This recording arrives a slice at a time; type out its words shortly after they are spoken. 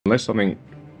Unless something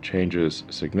changes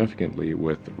significantly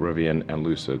with Rivian and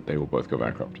Lucid, they will both go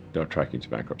bankrupt. They're tracking to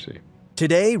bankruptcy.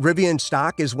 Today, Rivian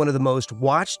stock is one of the most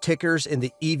watched tickers in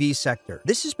the EV sector.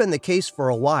 This has been the case for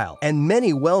a while, and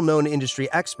many well-known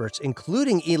industry experts,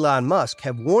 including Elon Musk,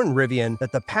 have warned Rivian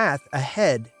that the path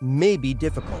ahead may be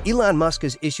difficult. Elon Musk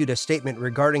has issued a statement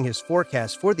regarding his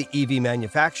forecast for the EV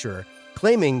manufacturer,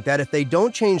 claiming that if they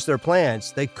don't change their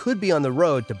plans, they could be on the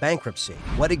road to bankruptcy.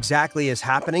 What exactly is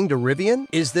happening to Rivian?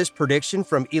 Is this prediction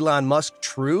from Elon Musk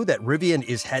true that Rivian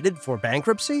is headed for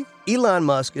bankruptcy? Elon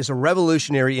Musk is a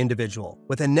revolutionary individual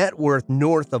with a net worth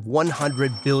north of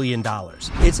 $100 billion.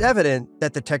 It's evident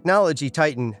that the technology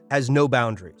titan has no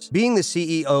boundaries. Being the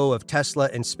CEO of Tesla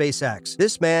and SpaceX,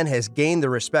 this man has gained the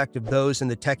respect of those in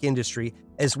the tech industry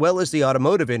as well as the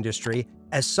automotive industry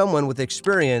as someone with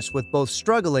experience with both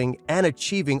struggling and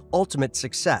achieving ultimate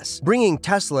success. Bringing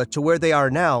Tesla to where they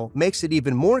are now makes it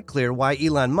even more clear why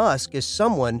Elon Musk is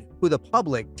someone who the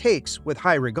public takes with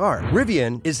high regard.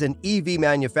 Rivian is an EV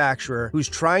manufacturer who's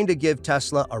trying to give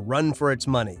Tesla a run for its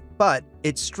money, but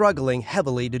it's struggling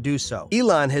heavily to do so.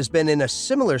 Elon has been in a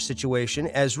similar situation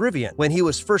as Rivian when he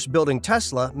was first building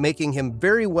Tesla, making him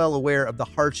very well aware of the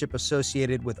hardship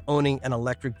associated with owning an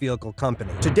electric vehicle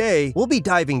company. Today, we'll be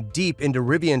diving deep into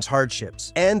Rivian's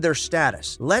hardships and their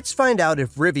status. Let's find out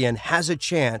if Rivian has a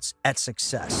chance at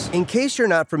success. In case you're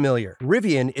not familiar,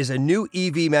 Rivian is a new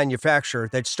EV manufacturer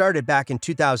that started back in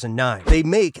 2009. They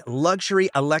make luxury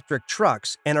electric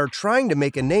trucks and are trying to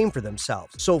make a name for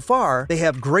themselves. So far, they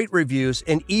have great reviews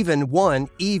and even won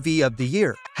EV of the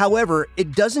Year. However,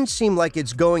 it doesn't seem like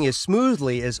it's going as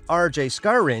smoothly as RJ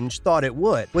Scaringe thought it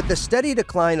would. With the steady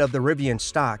decline of the Rivian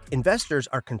stock, investors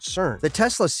are concerned. The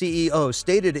Tesla CEO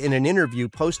stated in an interview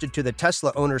posted to the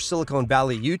Tesla owner Silicon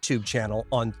Valley YouTube channel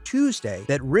on Tuesday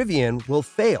that Rivian will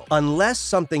fail unless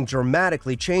something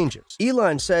dramatically changes.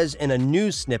 Elon says in a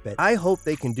news snippet, "I hope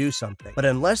they can do something, but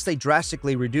unless they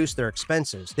drastically reduce their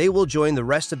expenses, they will join the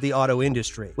rest of the auto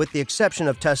industry, with the exception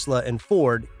of Tesla and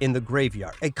Ford in the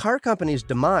graveyard." A car company's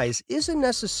demise isn't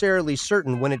necessarily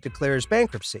certain when it declares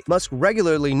bankruptcy. Musk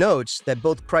regularly notes that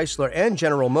both Chrysler and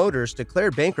General Motors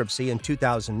declared bankruptcy in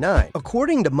 2009.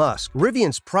 According to Musk,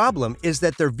 Rivian's problem is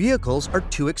that their vehicles are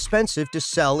too expensive to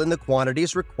sell in the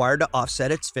quantities required to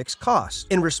offset its fixed costs.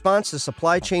 In response to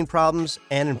supply chain problems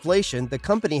and inflation, the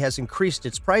company has increased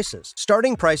its prices.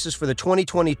 Starting prices for the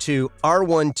 2022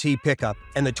 R1T pickup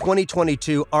and the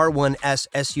 2022 R1S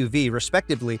SUV,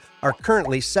 respectively, are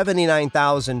currently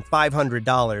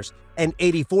 $79,500 and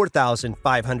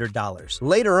 $84,500.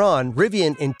 Later on,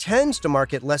 Rivian intends to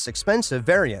market less expensive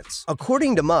variants.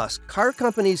 According to Musk, car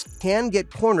companies can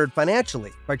get cornered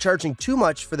financially by charging too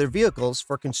much for their vehicles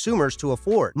for consumers to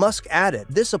afford. Musk added,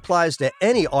 "This applies to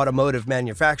any automotive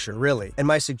manufacturer, really, and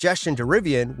my suggestion to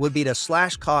Rivian would be to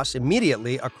slash costs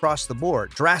immediately across the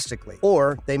board, drastically,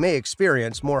 or they may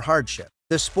experience more hardship."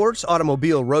 The sports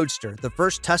automobile Roadster, the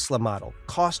first Tesla model,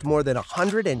 cost more than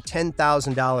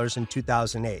 $110,000 in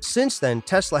 2008. Since then,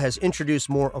 Tesla has introduced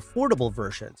more affordable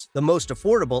versions, the most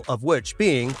affordable of which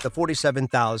being the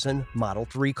 $47,000 Model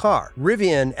 3 car.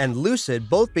 Rivian and Lucid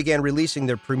both began releasing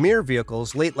their premier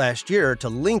vehicles late last year to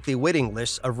lengthy waiting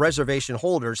lists of reservation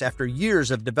holders after years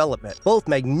of development. Both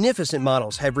magnificent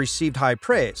models have received high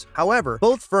praise. However,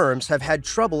 both firms have had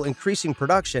trouble increasing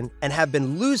production and have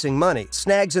been losing money.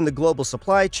 Snags in the global supply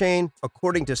chain,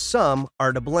 according to some,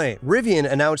 are to blame. Rivian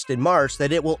announced in March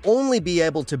that it will only be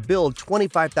able to build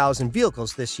 25,000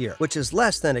 vehicles this year, which is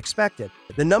less than expected.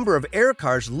 The number of air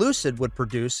cars Lucid would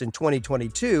produce in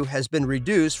 2022 has been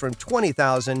reduced from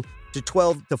 20,000 to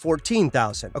 12 to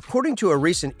 14,000. According to a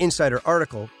recent insider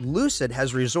article, Lucid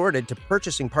has resorted to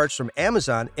purchasing parts from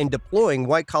Amazon and deploying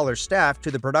white-collar staff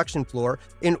to the production floor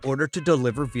in order to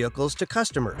deliver vehicles to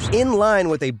customers. In line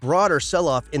with a broader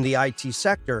sell-off in the IT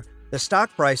sector, the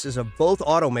stock prices of both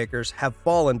automakers have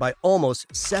fallen by almost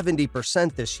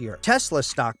 70% this year. Tesla's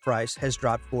stock price has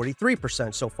dropped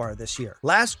 43% so far this year.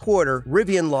 Last quarter,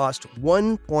 Rivian lost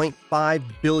 $1.5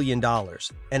 billion,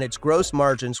 and its gross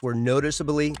margins were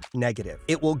noticeably negative.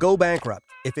 It will go bankrupt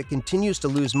if it continues to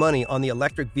lose money on the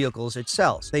electric vehicles it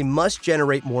sells. They must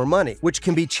generate more money, which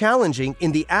can be challenging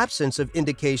in the absence of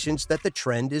indications that the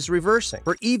trend is reversing.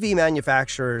 For EV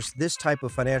manufacturers, this type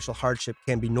of financial hardship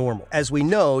can be normal. As we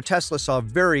know, Tesla saw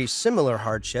very similar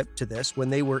hardship to this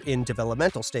when they were in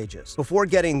developmental stages. Before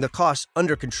getting the costs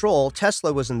under control,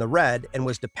 Tesla was in the red and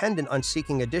was dependent on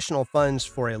seeking additional funds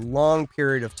for a long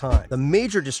period of time. The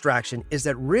major distraction is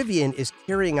that Rivian is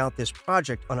carrying out this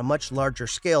project on a much larger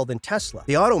scale than Tesla.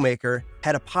 The automaker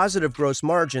had a positive gross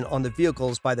margin on the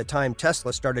vehicles by the time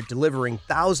Tesla started delivering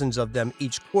thousands of them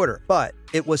each quarter, but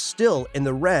it was still in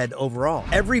the red overall.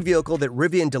 Every vehicle that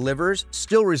Rivian delivers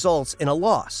still results in a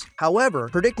loss. However,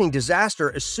 predicting disaster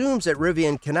assumes that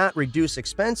Rivian cannot reduce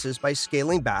expenses by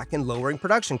scaling back and lowering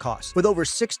production costs. With over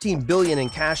 $16 billion in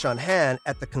cash on hand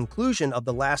at the conclusion of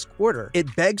the last quarter,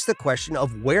 it begs the question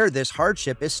of where this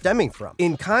hardship is stemming from.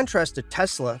 In contrast to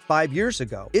Tesla 5 years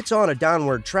ago, it's on a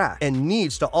downward track and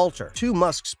needs to alter. To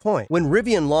Musk's point, when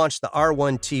Rivian launched the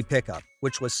R1T pickup,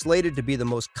 which was slated to be the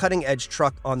most cutting-edge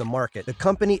truck on the market, the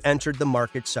company entered the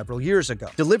market several years ago.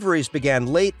 Deliveries began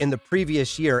late in the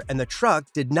previous year, and the truck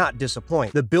did not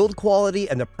disappoint. The build quality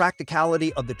and the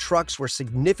practicality of the trucks were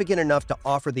significant enough to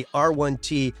offer the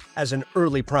R1T as an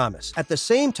early promise. At the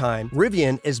same time,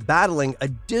 Rivian is battling a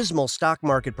dismal stock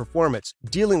market performance,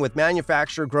 dealing with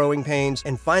manufacturer growing pains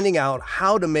and finding out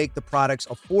how to make the products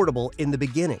affordable in the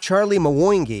beginning. Charlie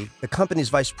Mwangi, the company's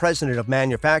vice president of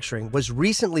manufacturing, was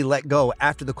recently let go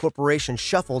after the corporation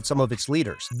shuffled some of its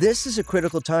leaders. This is a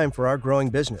critical time for our growing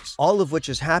business, all of which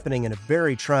is happening in a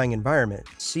very trying environment,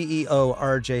 CEO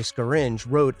RJ Scaringe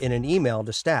wrote in an email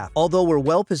to staff. Although we're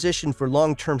well positioned for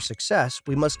long-term success,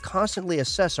 we must constantly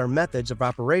assess our methods of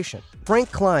operation. Frank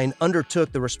Klein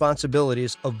undertook the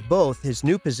responsibilities of both his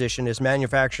new position as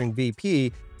manufacturing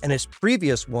VP and his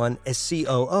previous one as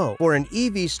COO. For an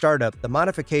EV startup, the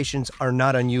modifications are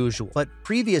not unusual, but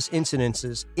previous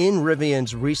incidences in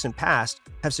Rivian's recent past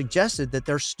have suggested that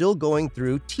they're still going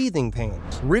through teething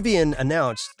pains. Rivian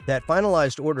announced that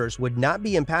finalized orders would not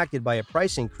be impacted by a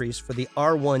price increase for the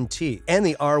R1T and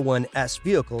the R1S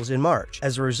vehicles in March.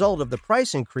 As a result of the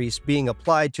price increase being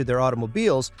applied to their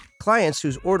automobiles, clients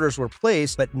whose orders were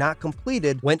placed but not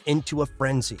completed went into a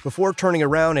frenzy. Before turning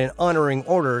around and honoring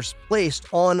orders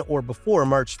placed on or before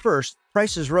March 1st,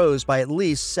 prices rose by at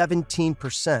least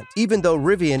 17%. Even though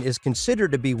Rivian is considered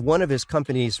to be one of his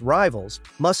company's rivals,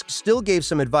 Musk still gave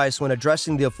some advice when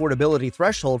addressing the affordability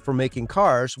threshold for making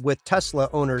cars with Tesla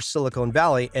owners Silicon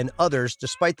Valley and others,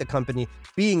 despite the company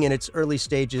being in its early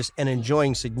stages and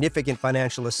enjoying significant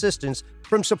financial assistance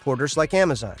from supporters like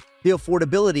Amazon. The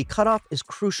affordability cutoff is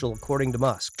crucial, according to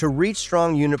Musk. To reach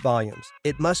strong unit volumes,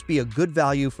 it must be a good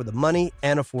value for the money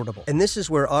and affordable. And this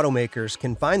is where automakers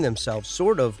can find themselves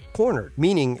sort of cornered,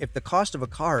 meaning if the cost of a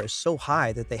car is so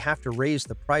high that they have to raise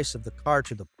the price of the car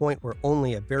to the point where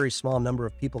only a very small number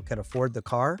of people can afford the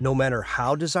car, no matter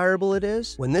how desirable it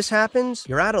is, when this happens,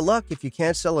 you're out of luck if you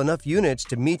can't sell enough units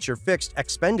to meet your fixed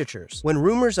expenditures. When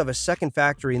rumors of a second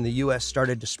factory in the US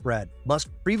started to spread,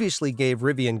 Musk previously gave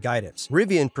Rivian guidance.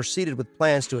 Rivian proceeded with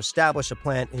plans to establish a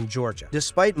plant in Georgia,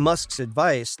 despite Musk's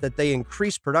advice that they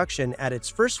increase production at its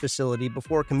first facility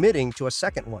before committing to a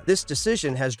second one. This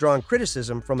decision has drawn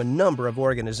criticism from a number of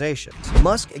organizations.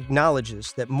 Musk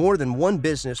acknowledges that more than one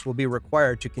business will be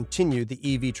required to continue the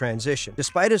EV transition.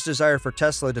 Despite his desire for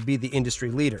Tesla to be the industry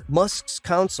leader, Musk's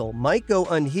counsel might go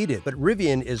unheeded, but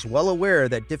Rivian is well aware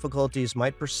that difficulties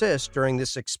might persist during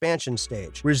this expansion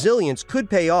stage. Resilience could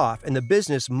pay off, and the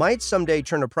business might someday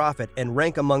turn a profit and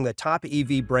rank among the top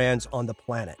EV brands on the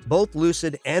planet. Both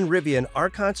Lucid and Rivian are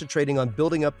concentrating on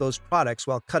building up those products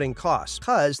while cutting costs,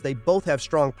 because they both have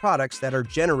strong products that are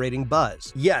generating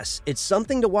buzz. Yes, it's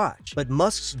something to watch, but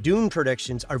Musk's doom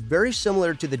predictions are very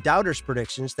similar to the doubters'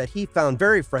 predictions that he found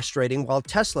very frustrating while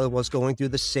Tesla was going through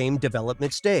the same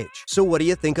development stage. So what do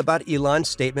you think about Elon's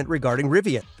statement regarding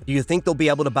Rivian? Do you think they'll be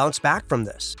able to bounce back from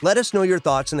this? Let us know your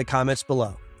thoughts in the comments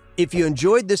below. If you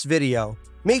enjoyed this video,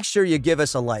 make sure you give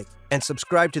us a like and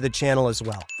subscribe to the channel as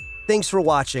well. Thanks for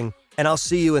watching, and I'll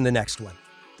see you in the next one.